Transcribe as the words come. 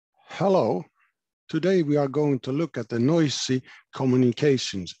Hello, today we are going to look at the noisy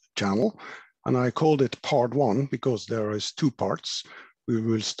communications channel, and I called it part 1 because there is 2 parts. We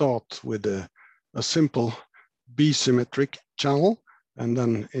will start with a simple B-symmetric channel, and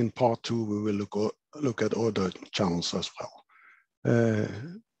then in part 2 we will look at other channels as well.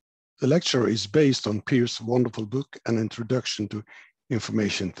 The lecture is based on Peirce's wonderful book, An Introduction to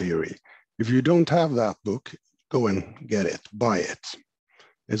Information Theory. If you don't have that book, go and get it, buy it.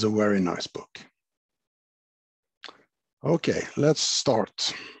 It's a very nice book. Okay, let's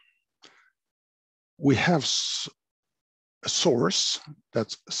start. We have a source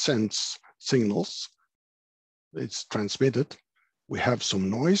that sends signals. It's transmitted. We have some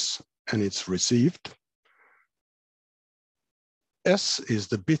noise and it's received. S is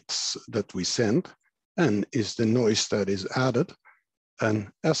the bits that we send. N is the noise that is added.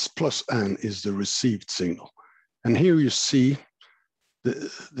 And S plus N is the received signal. And here you see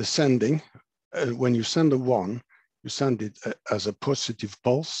the sending. When you send a 1, you send it as a positive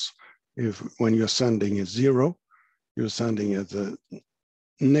pulse. When you're sending a 0, you're sending it a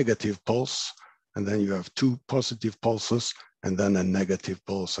negative pulse, and then you have 2 positive pulses, and then a negative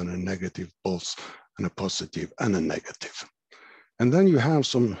pulse and a negative pulse, and a positive and a negative. And then you have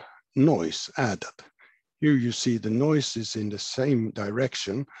some noise added. Here you see the noise is in the same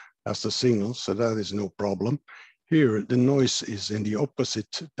direction as the signal, so that is no problem. Here, the noise is in the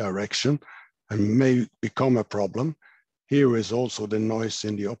opposite direction and may become a problem. Here is also the noise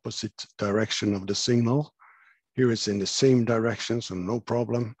in the opposite direction of the signal. Here it's in the same direction, so no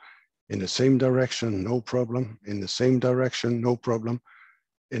problem. In the same direction, no problem. In the same direction, no problem.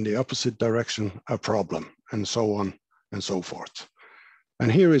 In the opposite direction, a problem, and so on and so forth.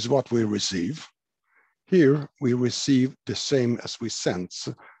 And here is what we receive. Here we receive the same as we sent,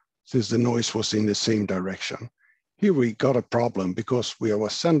 since the noise was in the same direction. Here we got a problem because we were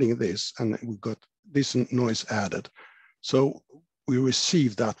sending this and we got this noise added. So we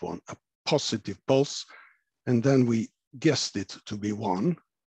received that one, a positive pulse, and then we guessed it to be 1,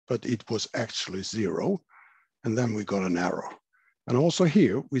 but it was actually 0. And then we got an error. And also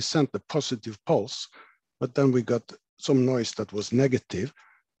here we sent the positive pulse, but then we got some noise that was negative,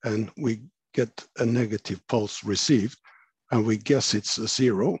 and we get a negative pulse received, and we guess it's a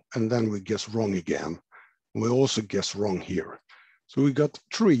 0, and then we guess wrong again. We also guess wrong here. So we got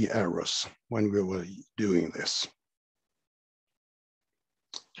 3 errors when we were doing this.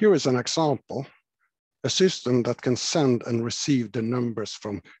 Here is an example, a system that can send and receive the numbers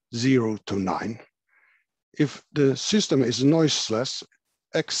from 0 to 9. If the system is noiseless,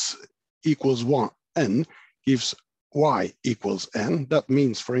 x equals 1, n gives y equals n. That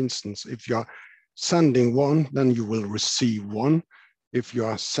means, for instance, if you're sending 1, then you will receive 1. If you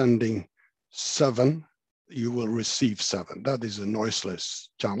are sending 7, you will receive 7. That is a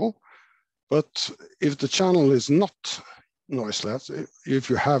noiseless channel. But if the channel is not noiseless, if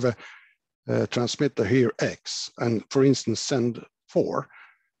you have a transmitter here, X, and for instance, send 4,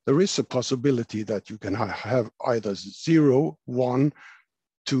 there is a possibility that you can have either 0, 1,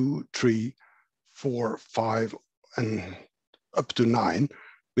 2, 3, 4, 5, and up to 9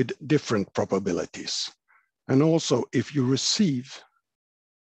 with different probabilities. And also, if you receive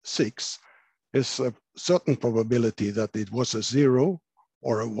 6, is a certain probability that it was a 0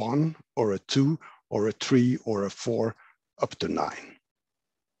 or a 1 or a 2 or a 3 or a 4 up to 9.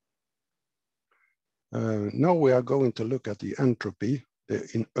 Now we are going to look at the entropy,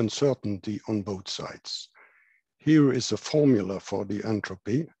 the uncertainty on both sides. Here is a formula for the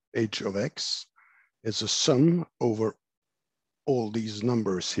entropy, h of x. It's a sum over all these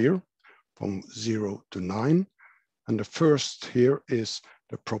numbers here from 0 to 9. And the first here is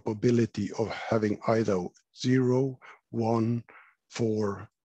the probability of having either 0, 1, 4,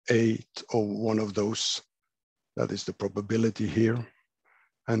 8, or one of those. That is the probability here.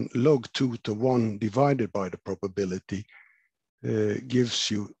 And log 2 to 1 divided by the probability gives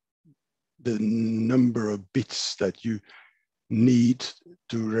you the number of bits that you need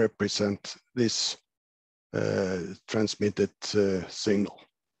to represent this transmitted signal.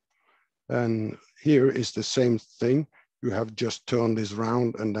 And here is the same thing. You have just turned this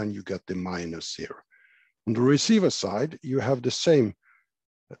round and then you get the minus here. On the receiver side, you have the same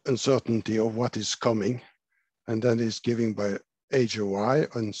uncertainty of what is coming, and that is given by h of y,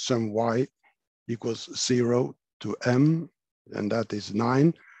 and sum y equals 0 to m, and that is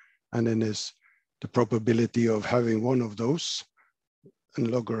 9. And then is the probability of having one of those,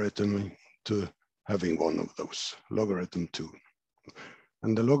 and logarithm to having one of those, logarithm 2.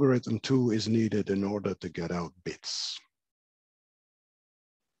 And the logarithm 2 is needed in order to get out bits.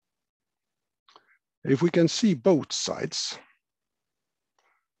 If we can see both sides,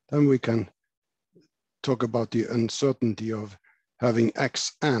 then we can talk about the uncertainty of having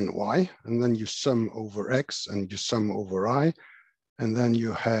x and y, and then you sum over x and you sum over I, and then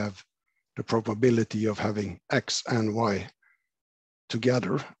you have the probability of having x and y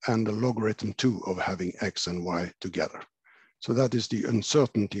together and the logarithm 2 of having x and y together. So that is the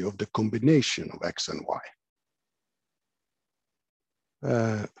uncertainty of the combination of x and y.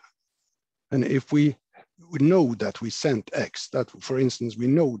 And if we know that we sent x, that for instance, we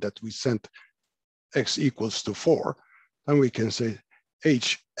know that we sent x equals to 4, then we can say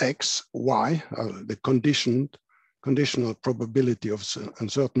hx, y, the conditional probability of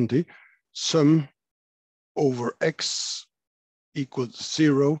uncertainty, sum over x equals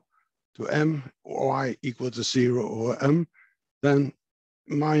 0 to m, y equals to 0 over m, then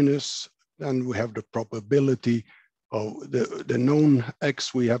minus, then we have the probability of the known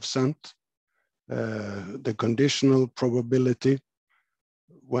x we have sent, the conditional probability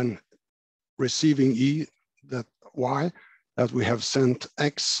when receiving e, that y, that we have sent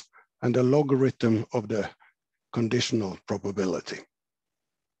x, and the logarithm of the conditional probability.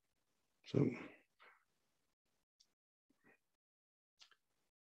 So,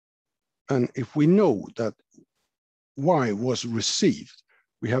 and if we know that y was received,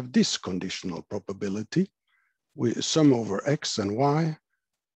 we have this conditional probability. We sum over x and y.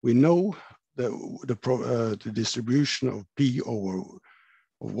 We know the distribution of p over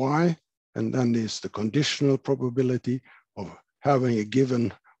y, and then there's the conditional probability of having a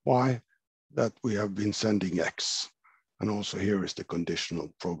given y that we have been sending x. And also here is the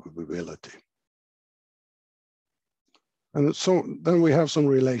conditional probability. And so then we have some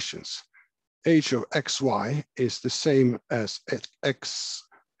relations. H of xy is the same as hx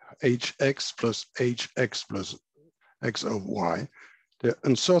plus hx plus x of y. The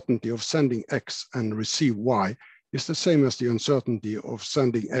uncertainty of sending x and receive y is the same as the uncertainty of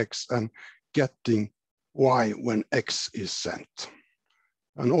sending x and getting y when x is sent.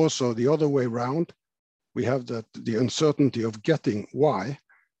 And also the other way around, we have that the uncertainty of getting y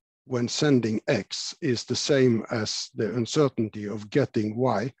when sending x is the same as the uncertainty of getting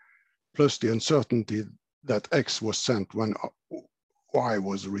y plus the uncertainty that x was sent when y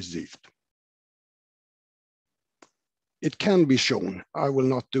was received. It can be shown, I will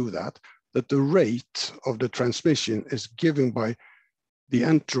not do that the rate of the transmission is given by the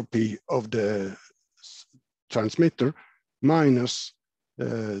entropy of the transmitter minus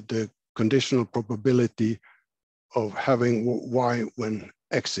the conditional probability of having y when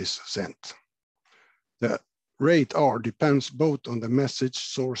x is sent. The rate R depends both on the message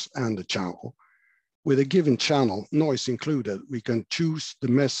source and the channel. With a given channel, noise included, we can choose the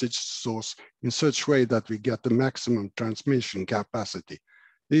message source in such way that we get the maximum transmission capacity.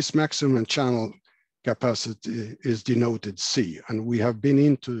 This maximum channel capacity is denoted C, and we have been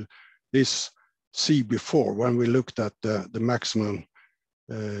into this C before when we looked at the maximum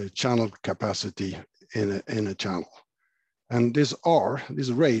channel capacity in a channel. And this R, this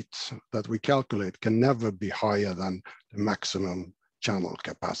rate that we calculate, can never be higher than the maximum channel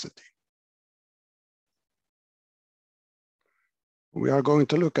capacity. We are going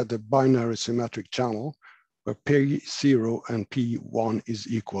to look at the binary symmetric channel where P0 and P1 is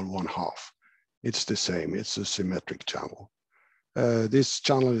equal 1/2. It's the same, it's a symmetric channel. This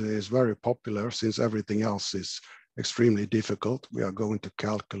channel is very popular since everything else is extremely difficult. We are going to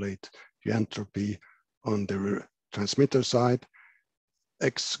calculate the entropy on the transmitter side,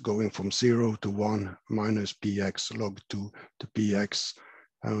 x going from 0 to 1 minus px log 2 to px.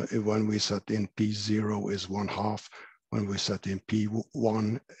 When we set in P0 is 1/2, when we set in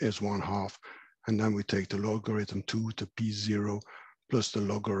P1 is 1/2, and then we take the logarithm 2 to P0 plus the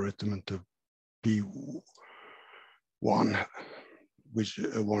logarithm to P1, which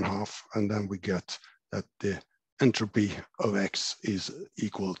is 1/2, and then we get that the entropy of x is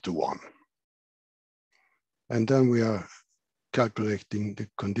equal to 1. And then we are calculating the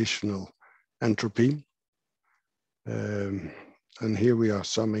conditional entropy. And here we are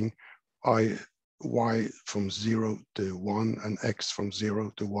summing y from 0 to 1 and x from 0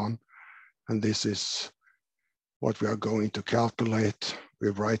 to 1. And this is what we are going to calculate. We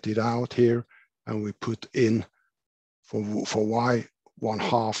write it out here and we put in for y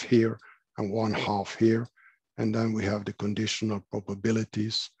 1/2 here and 1/2 here. And then we have the conditional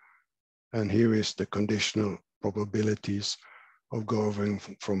probabilities. And here is the conditional probabilities of going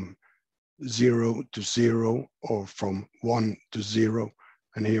from 0 to 0 or from 1 to 0.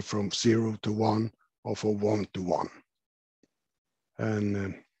 And here from 0 to 1 or from 1 to 1.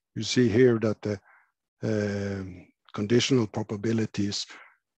 And you see here that the conditional probabilities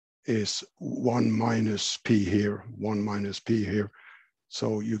is 1 minus p here, 1 minus p here.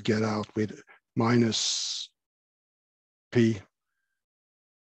 So you get out with minus p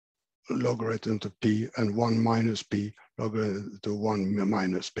logarithm to p and 1 minus p logarithm to 1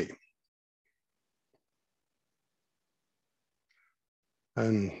 minus p.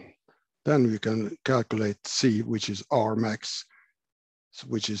 And then we can calculate C, which is R max,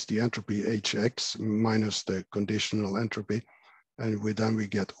 which is the entropy Hx minus the conditional entropy. And then we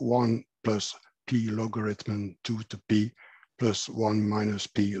get 1 plus p logarithm 2 to p plus 1 minus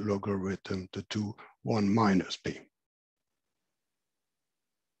p logarithm to 2, 1 minus p.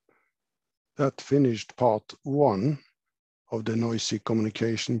 That finished part 1 of the noisy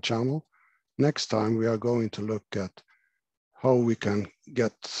communication channel. Next time we are going to look at how we can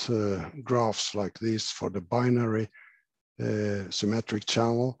get graphs like this for the binary symmetric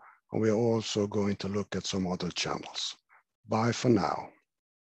channel. And we are also going to look at some other channels. Bye for now.